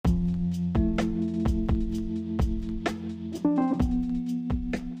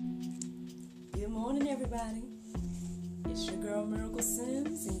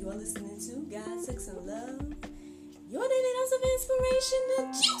Fish in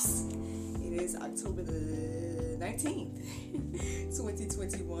the Juice. It is October the 19th,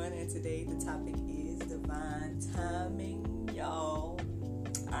 2021, and today the topic is divine timing, y'all.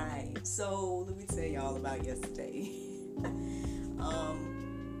 Alright, so let me tell y'all about yesterday.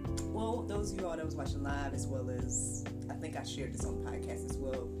 Well, those of you all that was watching live, as well as, I think I shared this on the podcast as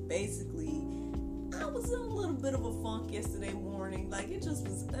well. Basically, I was in a little bit of a funk yesterday morning. Like, it just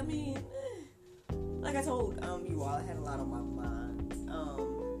was, like I told you all, I had a lot on my mind.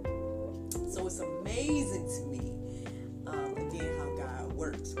 So it's amazing to me, again, how God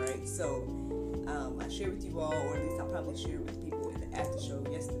works, right? So I shared with you all, or at least I probably shared with people in the after show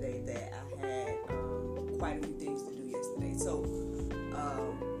yesterday, that I had quite a few things to do yesterday. So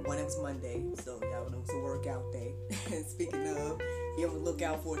one, it was Monday, so y'all know it was a workout day. And speaking of, be on the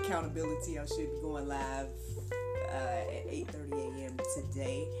lookout for accountability. I should be going live at 8:30 a.m.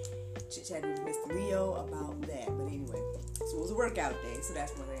 today, chit-chatting with Mr. Leo about that. But anyway, so it was a workout day, so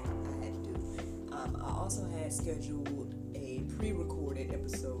that's one thing I had to do. I also had scheduled a pre-recorded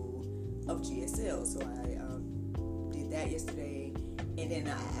episode of GSL, so I did that yesterday, and then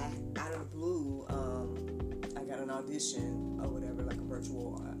I out of the blue, I got an audition or whatever, like a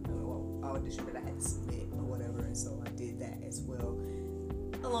virtual audition that I had to submit or whatever, and so I did that as well,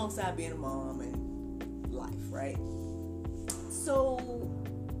 alongside being a mom and life, right? So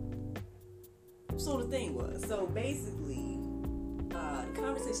the thing was, so basically, the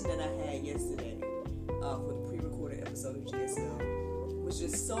conversation that I had yesterday for the pre-recorded episode of GSL was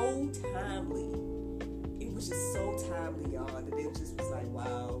just so timely. It was just so timely, y'all, that it just was like,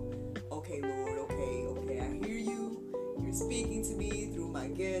 wow, okay, Lord, okay, I hear you. You're speaking to me through my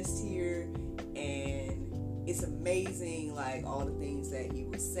guest here, and it's amazing, like, all the things that he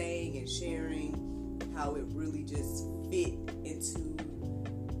was saying and sharing, how it really just fit into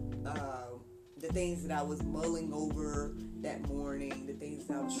the things that I was mulling over that morning, the things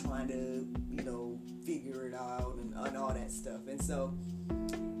that I was trying to, figure it out and all that stuff. And so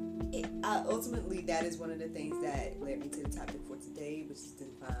ultimately, that is one of the things that led me to the topic for today, which is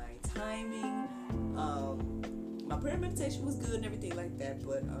divine timing. My prayer meditation was good and everything like that,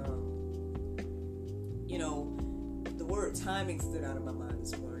 but the word timing stood out of my mind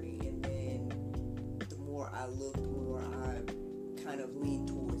this morning, and then the more I looked, the more I kind of leaned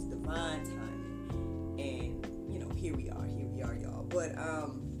towards divine timing, and here we are, y'all. But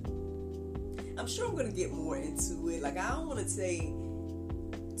I'm sure I'm gonna get more into it. Like, I don't want to say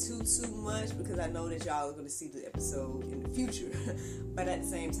too much, because I know that y'all are going to see the episode in the future. But at the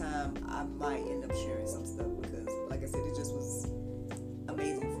same time, I might end up sharing some stuff, because, like I said, it just was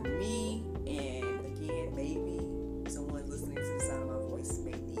amazing for me. And again, maybe someone listening to the sound of my voice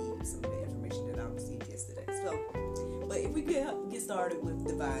may need some of the information that I received yesterday. So, but if we get started with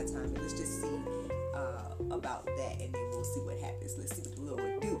divine timing, let's just see about that, and then we'll see what happens. Let's see what the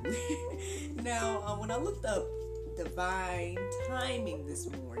Lord do. Now, when I looked up divine timing this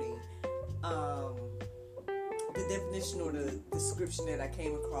morning, the definition or the description that I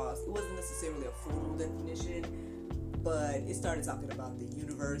came across, it wasn't necessarily a formal definition, but it started talking about the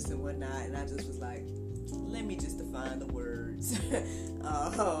universe and whatnot, and I just was like, let me just define the words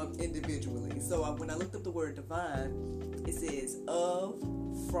individually. So when I looked up the word divine, it says of,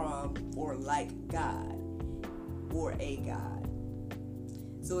 from, or like God, or a God.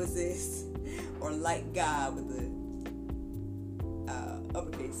 So it says, or like God with the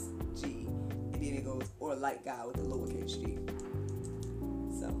uppercase G, and then it goes, or like God with the lowercase g.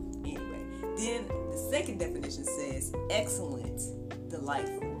 So anyway, then the second definition says excellent,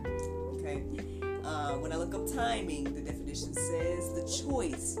 delightful. Okay. When I look up timing, the definition says the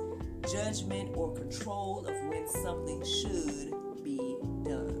choice, judgment, or control of when something should be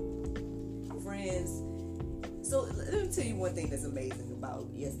done. Friends, so let me tell you one thing that's amazing about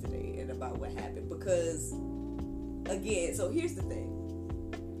yesterday and about what happened, because again, so here's the thing.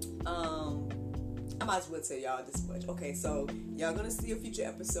 I might as well tell y'all this much. Okay, so y'all gonna see a future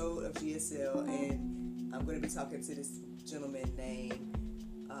episode of GSL, and I'm gonna be talking to this gentleman named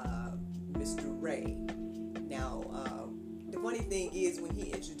Mr. Ray. Now, the funny thing is, when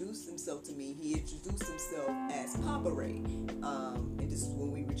he introduced himself to me, he introduced himself as Papa Ray. And this is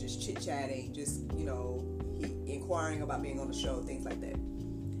when we were just chit-chatting, just, he inquiring about being on the show, things like that.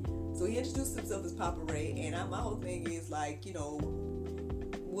 So he introduced himself as Papa Ray, and my whole thing is like,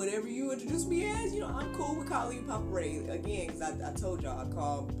 whatever you introduce me as, I'm cool with calling you Papa Ray. Again, because I told y'all, I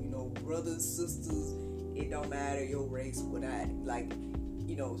call, brothers, sisters, it don't matter your race, what I, like,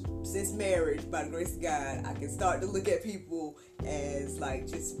 since marriage, by the grace of God, I can start to look at people as, like,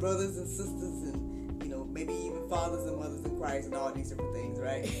 just brothers and sisters, and, maybe even fathers and mothers in Christ, and all these different things,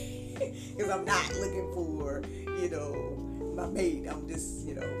 right? Because I'm not looking for, my mate. I'm just,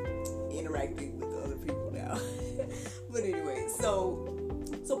 interacting with other people now. But anyway, so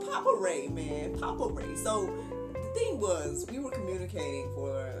Papa Ray, man, Papa Ray. So the thing was, we were communicating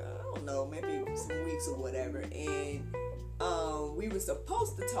for, I don't know, maybe some weeks or whatever, and we were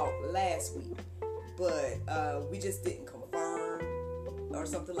supposed to talk last week, but we just didn't confirm or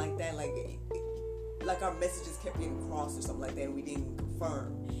something like that. Like our messages kept getting crossed or something like that, and we didn't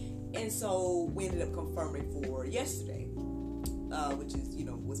confirm. And so we ended up confirming for yesterday, which is,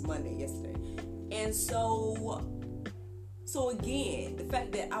 was Monday yesterday. And so again, the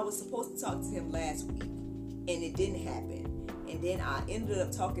fact that I was supposed to talk to him last week and it didn't happen, and then I ended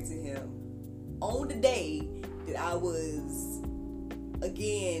up talking to him on the day that I was,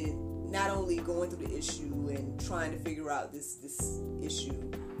 again, not only going through the issue and trying to figure out this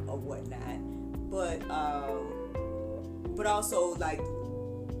issue or whatnot, but also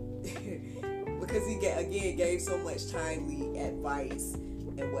because he gave so much timely advice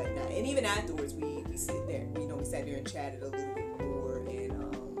and whatnot, and even afterwards we sit there, we sat there and chatted a little bit more, and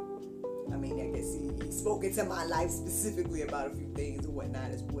I guess he spoke into my life specifically about a few things and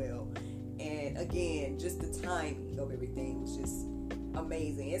whatnot as well. And again, just the timing of everything was just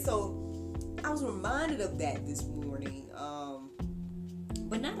amazing. And so I was reminded of that this morning.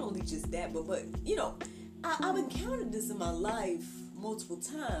 But not only just that, but I've encountered this in my life multiple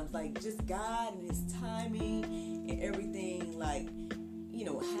times, like just God and His timing and everything,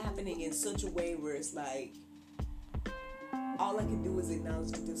 happening in such a way where it's like all I can do is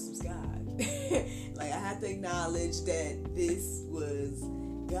acknowledge that this was God. I have to acknowledge that this was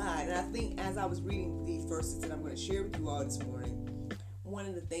God. And I think as I was reading these verses that I'm going to share with you all this morning, one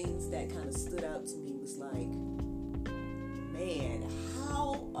of the things that kind of stood out to me was like, man,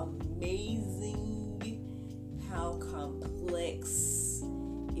 how amazing, how complex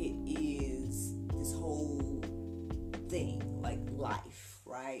it is, this whole thing, like life,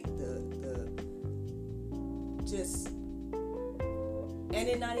 right? And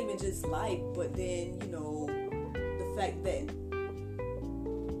then not even just life, but then, the fact that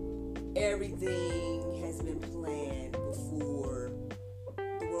everything has been planned before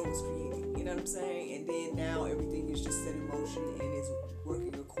the world was created. You know what I'm saying? And then now everything is just set in motion and is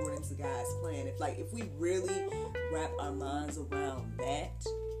working according to God's plan. If we really wrap our minds around that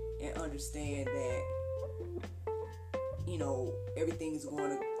and understand that, everything is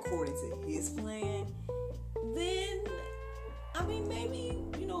going according to His plan, then maybe,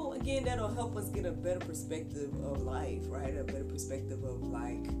 again, that'll help us get a better perspective of life, right? A better perspective of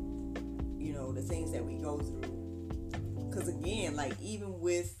the things that we go through. Because again, even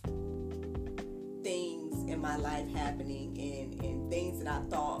with things in my life happening and things that I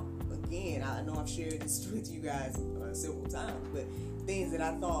thought, again, I know I've shared this with you guys several times, but things that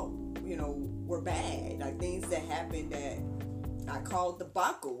I thought, were bad, like things that happened that I called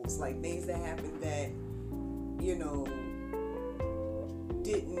debacles, like things that happened that,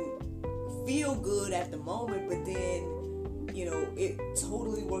 didn't feel good at the moment, but then, it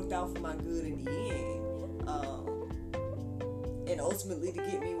totally worked out for my good in the end. And ultimately to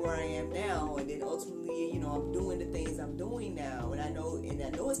get me where I am now, and then ultimately, I'm doing the things I'm doing now, and I know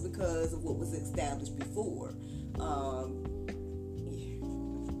it's because of what was established before.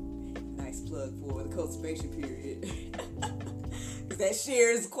 Nice plug for the cultivation period, because that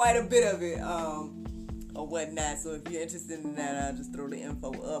shares quite a bit of it, or whatnot. So if you're interested in that, I'll just throw the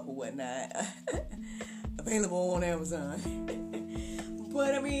info up or whatnot. Available on Amazon.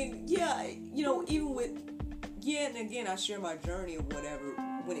 But even with, and again, I share my journey or whatever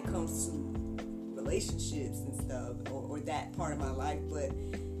when it comes to relationships and stuff, or that part of my life, but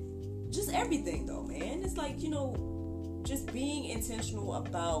just everything though, man. It's just being intentional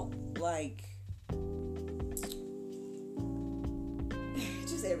about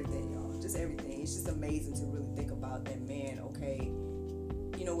just everything, y'all. Just everything. It's just amazing to really think about that, man. Okay,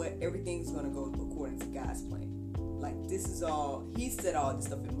 you know what? Everything's gonna go according to God's plan. This is all, He set all this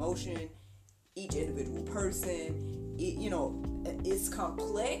stuff in motion. Each individual person, it's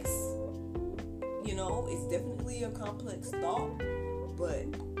complex. It's definitely a complex thought, but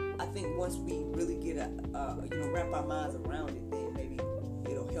I think once we really get wrap our minds around it, then maybe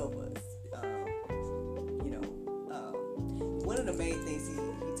it'll help us. One of the main things he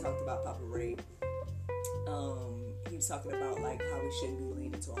talked about, Papa Ray, he was talking about how we shouldn't be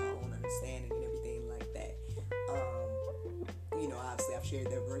leaning to our own understanding and everything like that. Obviously I've shared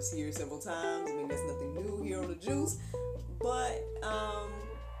that verse here several times. There's nothing new here on the juice, but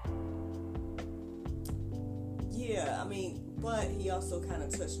but he also kind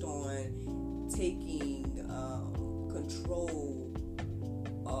of touched on taking control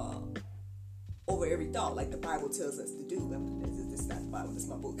over every thought, like the Bible tells us to do. This is not the Bible, this is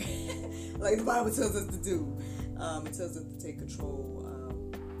my book. Like the Bible tells us to do. It tells us to take control,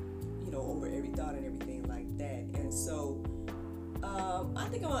 over every thought and everything like that. And so, I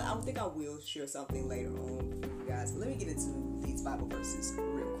think I will share something later on for you guys. But let me get into these Bible verses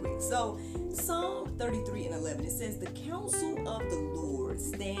real quick. So, Psalm 33:11, it says, "The counsel of the Lord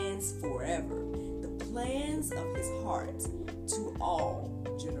stands forever, the plans of his heart to all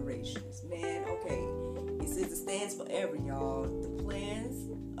generations." Man, okay. It says it stands forever, y'all. The plans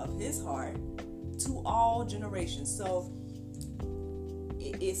of his heart to all generations. So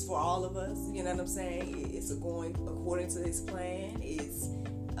it's for all of us, you know what I'm saying? It's going according to his plan. It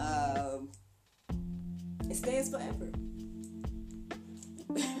stands forever.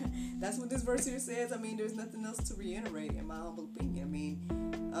 That's what this verse here says. I mean, there's nothing else to reiterate in my humble opinion.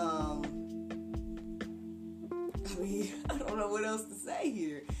 I don't know what else to say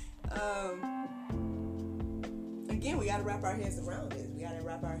here. Again, we got to wrap our heads around this. We got to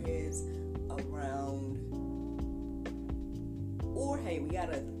wrap our heads around, or hey, we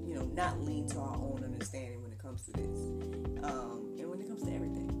got to, not lean to our own understanding when it comes to this. And when it comes to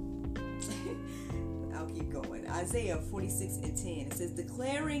everything. I'll keep going. Isaiah 46:10, it says,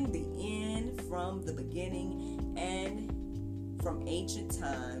 "Declaring the end from the beginning and from ancient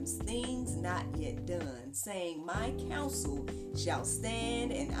times, things not yet done, saying, my counsel shall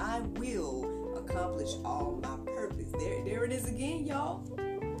stand and I will accomplish all my purpose." There it is again, y'all.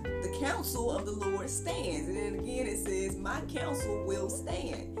 The counsel of the Lord stands. And then again it says, my counsel will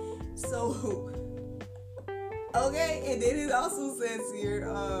stand. So, okay, and then it also says here,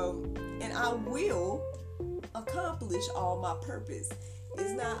 and I will accomplish all my purpose.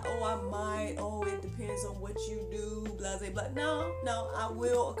 It's not, I might, it depends on what you do, blah, blah, blah. No, I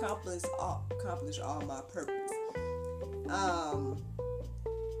will accomplish all my purpose.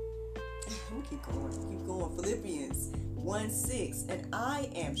 We keep going. Philippians 1:6, "And I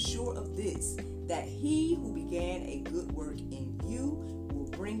am sure of this, that he who began a good work in you will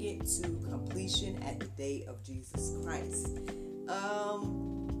bring it to completion at the day of Jesus Christ."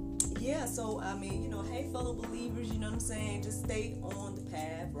 So hey, fellow believers, you know what I'm saying? Just stay on the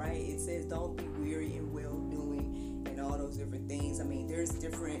path, right? It says don't be weary in well doing and all those different things. I mean, there's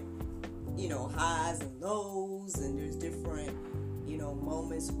different, highs and lows, and there's different,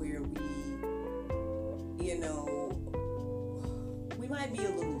 moments where we might be a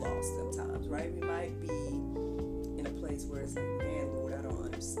little lost sometimes, right? We might be in a place where it's like, man, Lord, I don't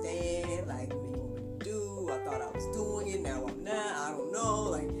understand. Like, what do you want me to do? I thought I was doing it, now I'm not. I don't know.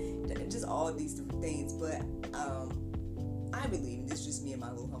 Like, just all these different things. But I believe, and this is just me and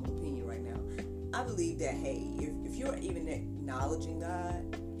my little humble opinion right now, I believe that, hey, if you're even acknowledging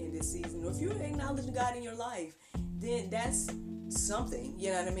God in this season, or if you're acknowledging God in your life, then that's something,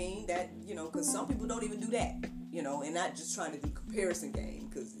 you know what I mean? That, because some people don't even do that, and not just trying to do comparison game,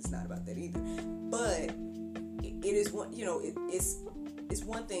 because it's not about that either. But it is one, it's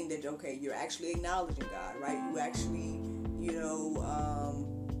one thing that, okay, you're actually acknowledging God, right? You actually,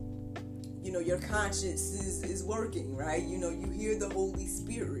 your conscience is working, right? You hear the Holy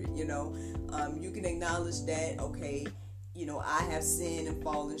Spirit, you can acknowledge that, okay, I have sinned and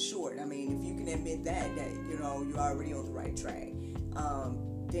fallen short. I mean, if you can admit that, you're already on the right track.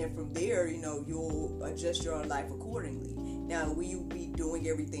 Then from there, you'll adjust your life accordingly. Now, will you be doing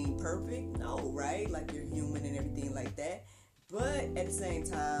everything perfect? No, right? Like, you're human and everything like that. But at the same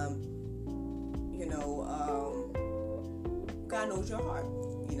time, God knows your heart.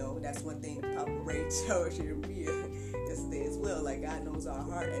 That's one thing that Papa Ray told me yesterday as well. Like, God knows our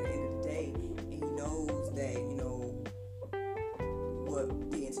heart at the end of the day, and He knows that, what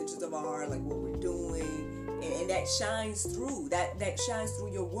the intentions of our heart, like what we're doing, and that shines through. That shines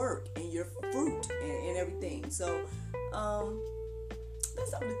through your work and your fruit and everything. So,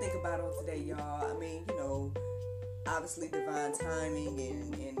 that's something to think about on today, y'all. I mean, obviously divine timing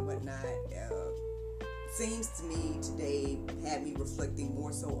and whatnot. Seems to me today had me reflecting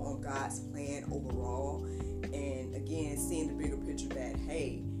more so on God's plan overall, and again seeing the bigger picture that,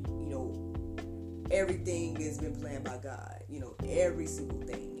 hey, everything has been planned by God, every single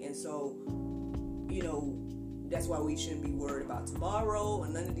thing. And so, that's why we shouldn't be worried about tomorrow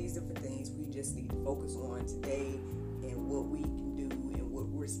and none of these different things. We just need to focus on today and what we can do and what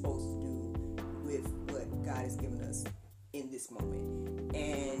we're supposed to do with what God has given us in this moment,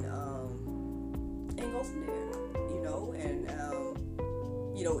 and go from there,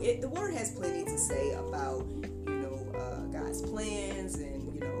 the word has plenty to say about, God's plans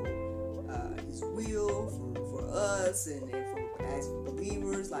and, His will for us and for as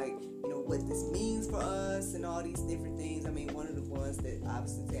believers, like, what this means for us. us and all these different things. I mean, one of the ones that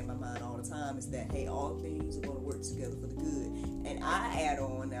obviously stay in my mind all the time is that, hey, all things are going to work together for the good. And I add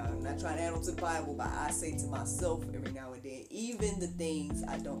on, now I'm not trying to add on to the Bible, but I say to myself every now and then, even the things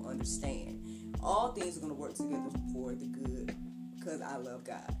I don't understand, all things are going to work together for the good because I love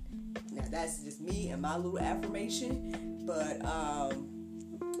God. Now, that's just me and my little affirmation, but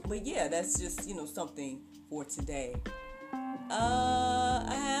yeah, that's just, something for today. I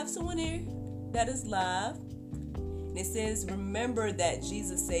have someone here that is live. And it says, remember that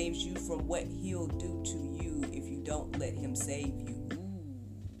Jesus saves you from what he'll do to you if you don't let him save you.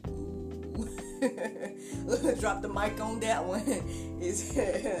 Ooh. Drop the mic on that one.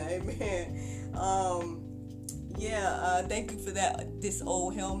 Amen. Thank you for that, this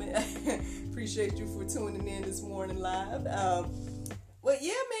old helmet. Appreciate you for tuning in this morning live. Well,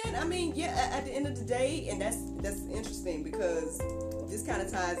 yeah, man. I mean, at the end of the day, and that's interesting because this kind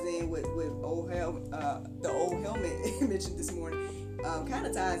of ties in with the old helmet mentioned this morning. Kind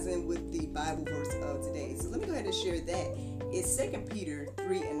of ties in with the Bible verse of today. So let me go ahead and share that. It's 2 Peter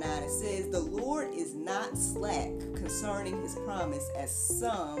 3:9. It says, "The Lord is not slack concerning his promise, as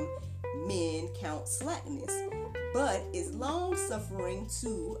some men count slackness, but is long-suffering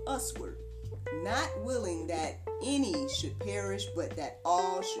to usward, not willing that any should perish, but that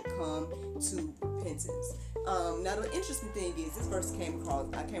all should come to repentance." Now the interesting thing is, I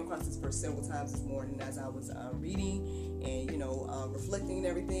came across this verse several times this morning as I was reading and reflecting and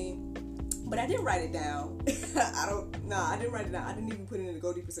everything, but I didn't write it down. I didn't write it down. I didn't even put it in the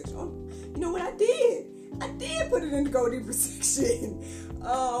Go Deeper section. Oh, you know what I did put it in the Go Deeper section.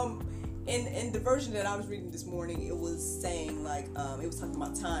 And the version that I was reading this morning, it was saying it was talking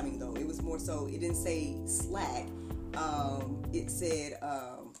about timing though. It was more so, it didn't say slack. It said,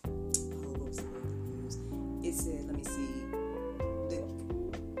 what was the word they used? It said, let me see, the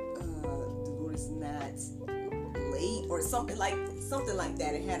Lord is not late or something like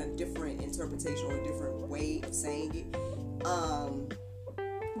that. It had a different interpretation or a different way of saying it.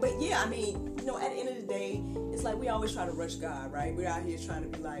 But yeah, I mean, at the end of the day, it's like we always try to rush God, right? We're out here trying to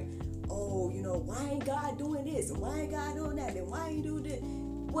be like, oh, why ain't God doing this? And why ain't God doing that? And why ain't he doing this?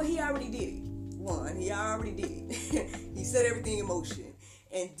 Well, he already did it. One, he already did it. He set everything in motion.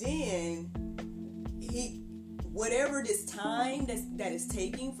 And then whatever this time that is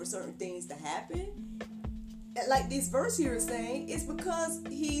taking for certain things to happen, like this verse here is saying, it's because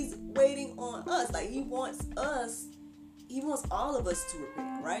he's waiting on us. Like he wants all of us to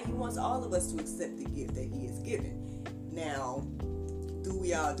repent, right? He wants all of us to accept the gift that he has given. Now, do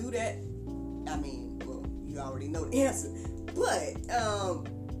we all do that? I mean, well, you already know the answer. But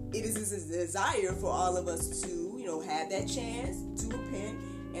it is his desire for all of us to, have that chance to repent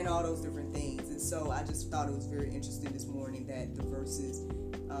and all those different things. And so I just thought it was very interesting this morning that the verses,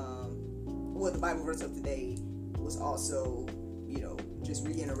 the Bible verse of today was also, just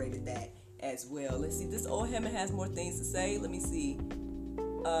reiterated that as well. Let's see. This old helmet has more things to say. Let me see.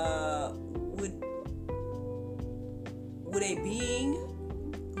 Would a being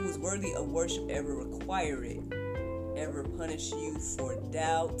who is worthy of worship ever require it? Ever punish you for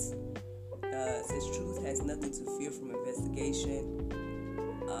doubt? Says truth has nothing to fear from investigation.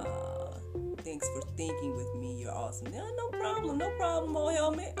 Thanks for thinking with me. You're awesome. No problem, old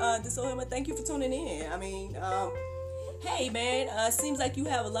helmet. This old helmet, thank you for tuning in. I mean, hey man, seems like you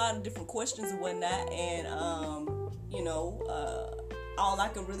have a lot of different questions and whatnot, and all I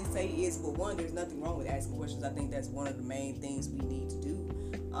can really say is, well, one, there's nothing wrong with asking questions. I think that's one of the main things we need to do,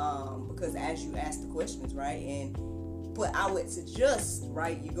 because as you ask the questions, right, but I would suggest,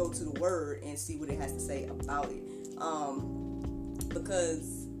 right, you go to the Word and see what it has to say about it,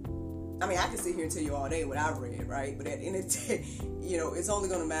 because I mean, I can sit here and tell you all day what I've read, right, but at the end of the day, it's only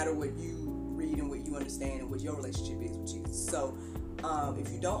going to matter what you read and what you understand and what your relationship is with Jesus. So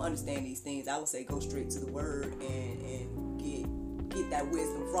if you don't understand these things, I would say go straight to the Word and get that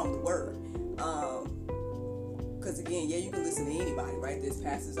wisdom from the Word, because again, you can listen to anybody, right? There's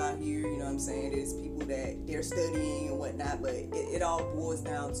pastors out here, there's people that they're studying and whatnot, but it all boils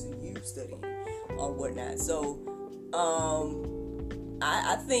down to you studying or whatnot. So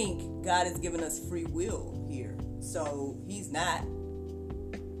I think God has given us free will here, so he's not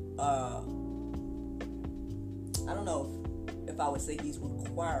I don't know if I would say he's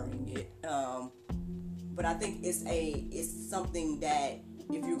requiring it, but I think it's something that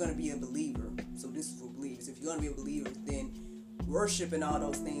if you're going to be a believer, so this is for believers, if you're going to be a believer, then worship and all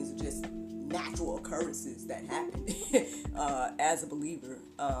those things are just natural occurrences that happen as a believer,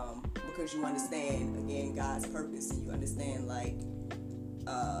 because you understand, again, God's purpose, and you understand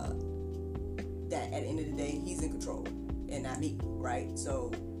that at the end of the day, he's in control and not me, right?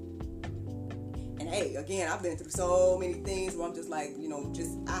 So, and hey, again, I've been through so many things where I'm just like,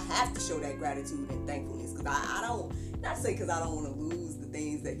 I have to show that gratitude and thankfulness, because I don't, not to say because I don't want to lose the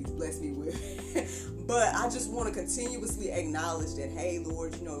things that he's blessed me with, but I just want to continuously acknowledge that, hey,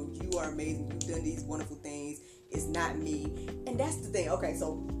 Lord, you are amazing. You've done these wonderful things. It's not me. And that's the thing. Okay,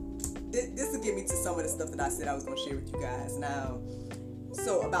 so this will get me to some of the stuff that I said I was going to share with you guys. Now,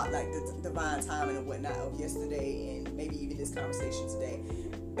 so about like the divine timing and whatnot of yesterday and maybe even this conversation today.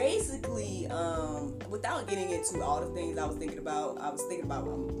 Basically, without getting into all the things I was thinking about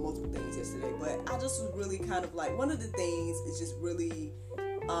multiple things yesterday, but I just was really kind of like, one of the things is just really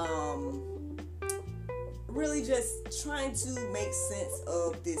just trying to make sense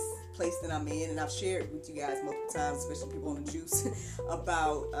of this place that I'm in. And I've shared with you guys multiple times, especially people on the juice,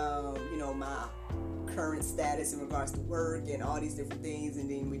 about my current status in regards to work and all these different things. And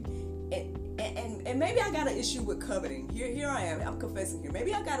then and maybe I got an issue with coveting. Here I am. I'm confessing here.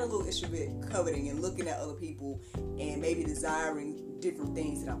 Maybe I got a little issue with coveting and looking at other people and maybe desiring different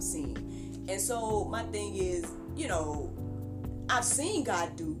things that I'm seeing. And so my thing is, I've seen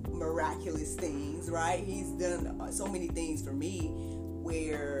God do miraculous things, right? He's done so many things for me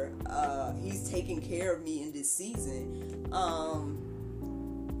where he's taking care of me in this season,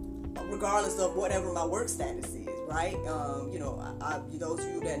 regardless of whatever my work status is, right? Those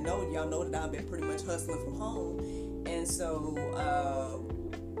of you that know, y'all know that I've been pretty much hustling from home, and so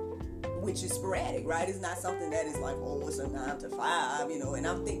which is sporadic, right? It's not something that is like, oh, it's a 9 to 5, and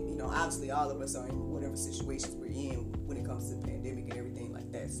I'm thinking, obviously all of us are in whatever situations we're in when it comes to the pandemic and everything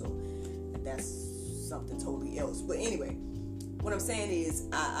like that, so that's something totally else. But anyway, what I'm saying is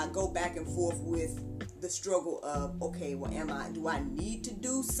I go back and forth with the struggle of, okay, well, do I need to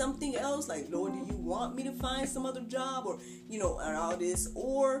do something else? Like, Lord, do you want me to find some other job or, and all this?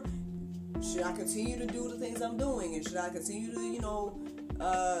 Or should I continue to do the things I'm doing? And should I continue to,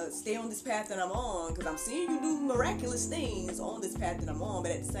 stay on this path that I'm on? Because I'm seeing you do miraculous things on this path that I'm on.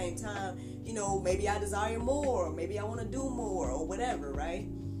 But at the same time, maybe I desire more. Or maybe I want to do more or whatever, right?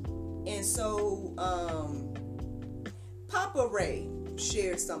 And so, Papa Ray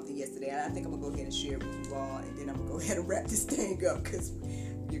shared something yesterday, and I think I'm gonna go ahead and share it with you all, and then I'm gonna go ahead and wrap this thing up because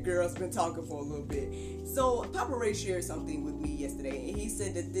your girl's been talking for a little bit. So Papa Ray shared something with me yesterday, and he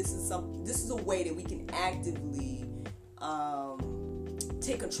said that this is a way that we can actively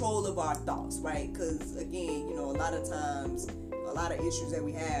take control of our thoughts, right? Because again, a lot of times, a lot of issues that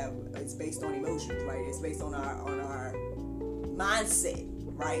we have is based on emotions, right? It's based on our mindset,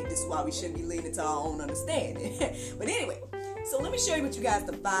 right? This is why we shouldn't be leaning to our own understanding. But anyway, so let me share with you guys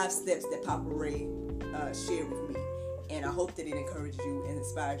the 5 steps that Papa Ray shared with me. And I hope that it encourages you and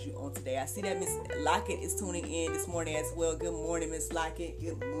inspires you on today. I see that Miss Lockett is tuning in this morning as well. Good morning, Miss Lockett.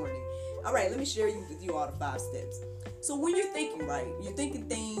 Good morning. All right, let me share with you all the 5 steps. So when you're thinking, right, you're thinking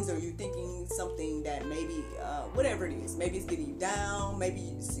things or you're thinking something that maybe, whatever it is, maybe it's getting you down,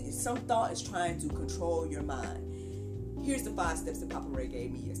 maybe some thought is trying to control your mind. Here's the 5 steps that Papa Ray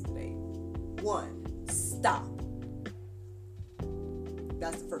gave me yesterday. 1, stop.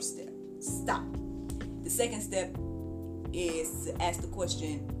 That's the first step. Stop. The second step is to ask the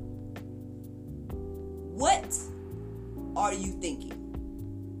question, what are you thinking?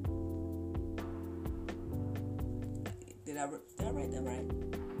 Did I write that right?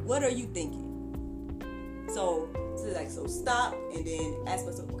 What are you thinking? So stop and then ask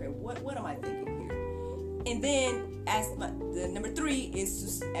myself, okay, what am I thinking here? And then the number 3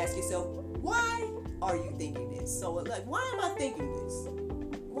 is to ask yourself, why are you thinking this? So like, why am I thinking this?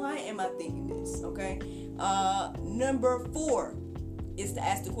 Why am I thinking this? Okay. Number 4 is to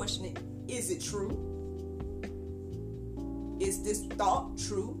ask the question, is it true? Is this thought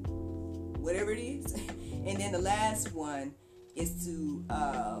true? Whatever it is. And then the last one is to,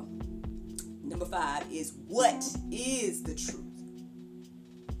 number 5 is, what is the truth?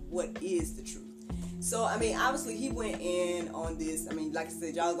 What is the truth? So, obviously he went in on this. Like I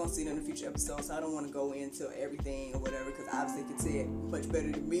said, y'all gonna see it in a future episode, so I don't want to go into everything or whatever, because obviously he can say it much better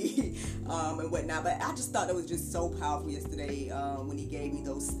than me and whatnot. But I just thought it was just so powerful yesterday when he gave me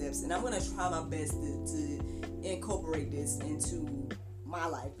those steps. And I'm going to try my best to incorporate this into my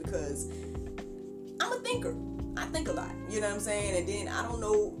life, because I'm a thinker. I think a lot, you know what I'm saying? And then I don't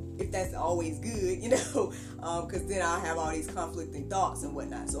know if that's always good, because then I'll have all these conflicting thoughts and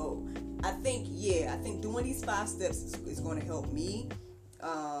whatnot. So I think doing these 5 steps is going to help me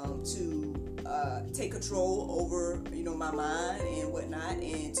to take control over, my mind and whatnot,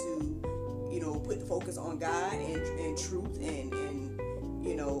 and to, put the focus on God and truth and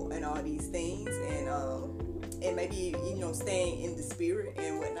and all these things, and maybe, staying in the spirit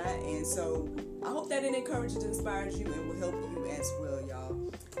and whatnot. And so I hope that it encourages and inspires you and will help you as well,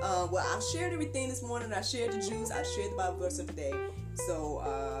 y'all. Well, I shared everything this morning. I shared the juice. I shared the Bible verse of the day. So,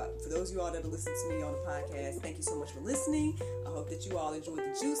 for those of you all that are listening to me on the podcast, thank you so much for listening. I hope that you all enjoyed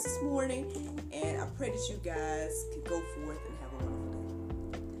the juice this morning. And I pray that you guys can go forth and have a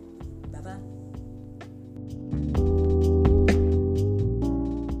wonderful day. Bye-bye.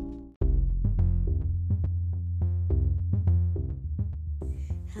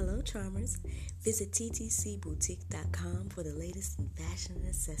 Hello, Charmers. Visit ttcboutique.com for the latest in fashion and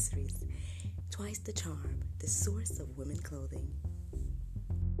accessories. Twice the Charm, the source of women clothing.